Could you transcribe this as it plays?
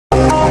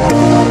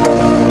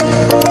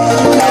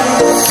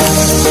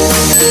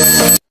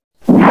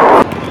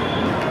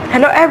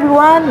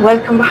everyone!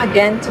 Welcome back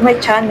again to my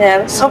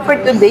channel. So for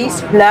today's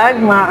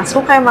vlog, mga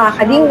kasukay, mga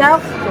kalingap,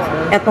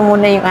 ito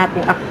muna yung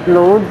ating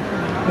upload,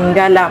 yung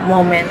gala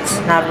moments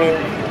namin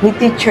ni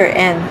Teacher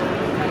N.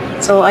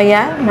 So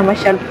ayan,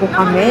 namasyal po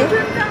kami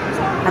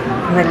at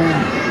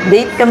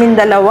nag-date kaming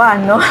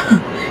dalawa, no?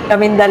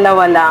 Kaming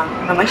dalawa lang,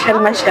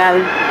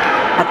 namasyal-masyal.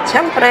 At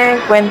syempre,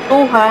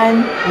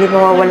 kwentuhan, hindi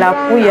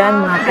mawawala po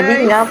yan, mga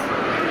kalingap.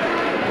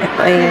 Ito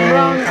ay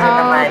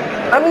naman,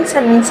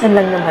 paminsan-minsan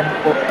lang naman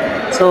po.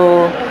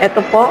 So, eto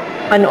po,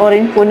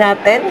 panoorin po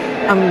natin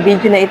ang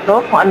video na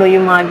ito kung ano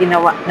yung mga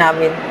ginawa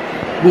namin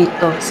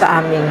dito sa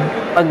aming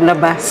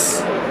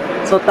paglabas.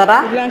 So,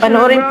 tara,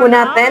 panoorin po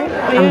natin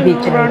ang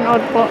video na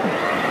ito.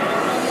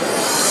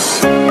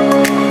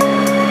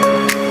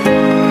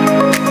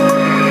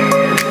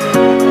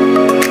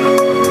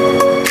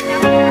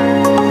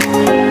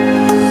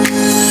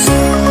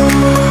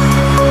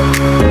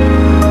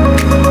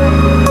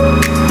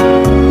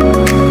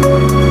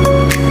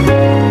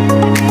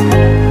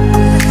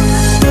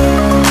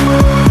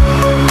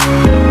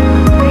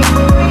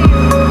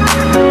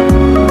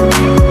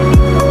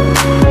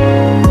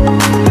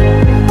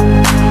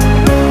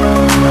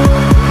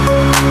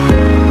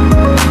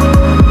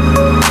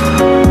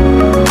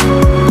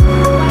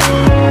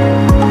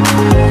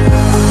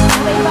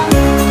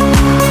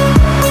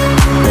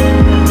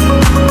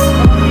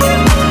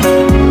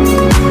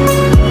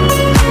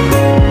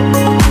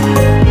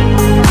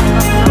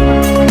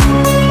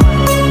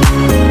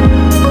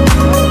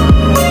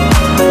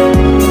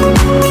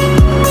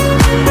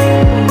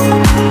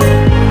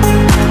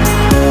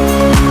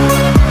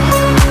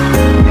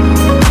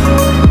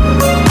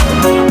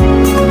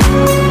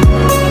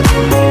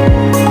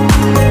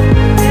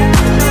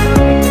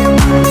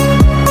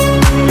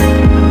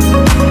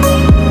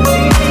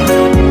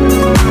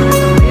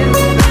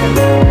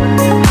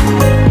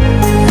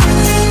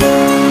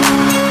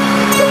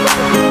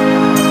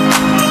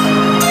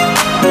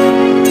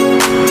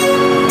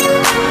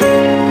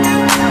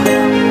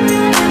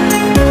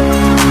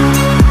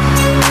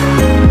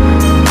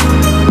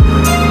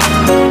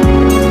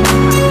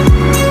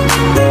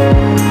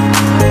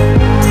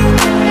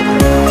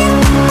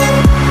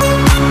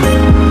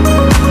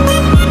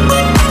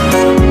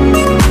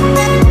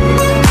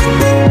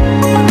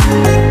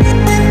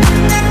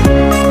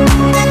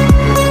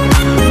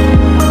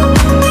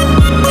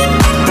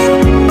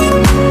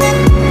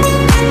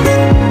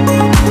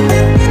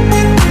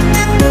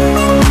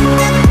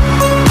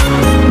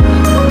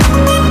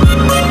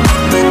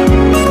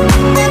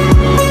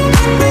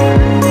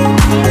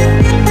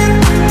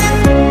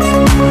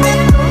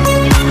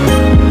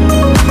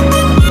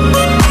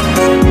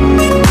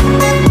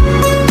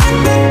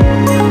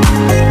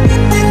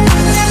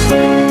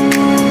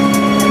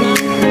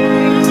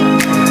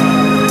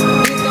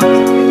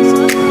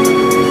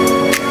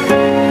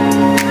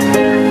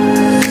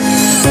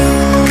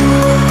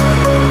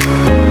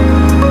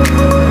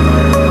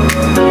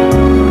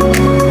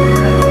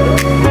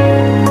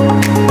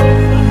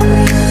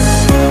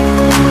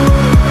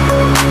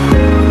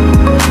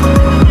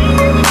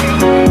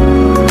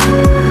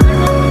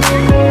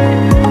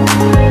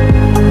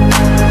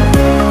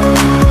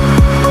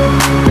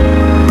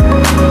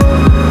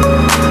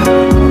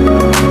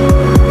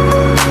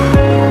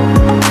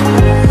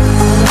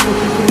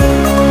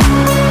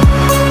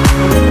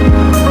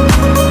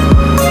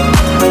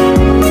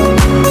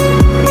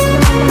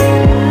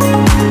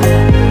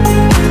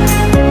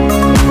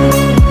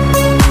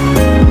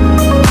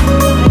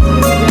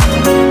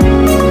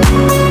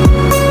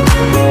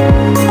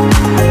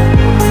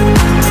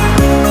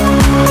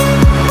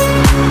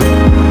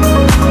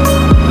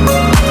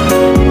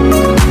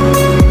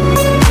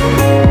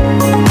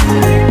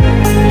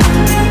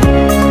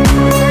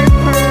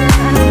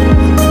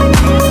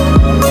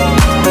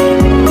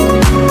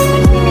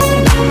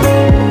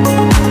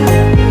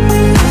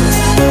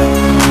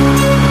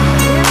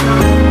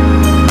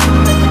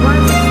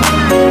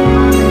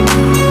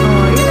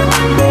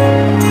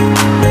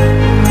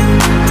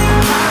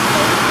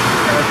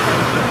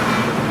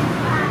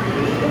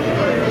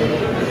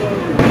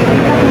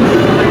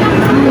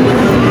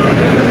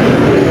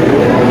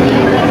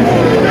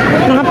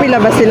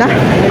 Ba sila?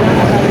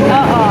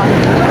 Oo.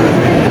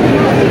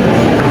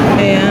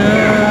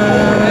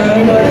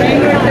 Ayan.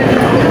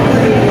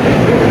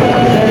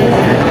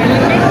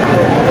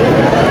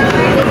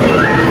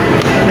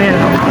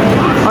 Ayan.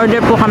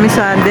 Order po kami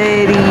sa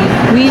Dairy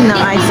Queen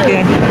ng ice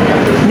cream.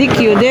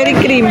 DQ, Dairy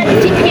Cream.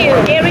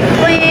 DQ.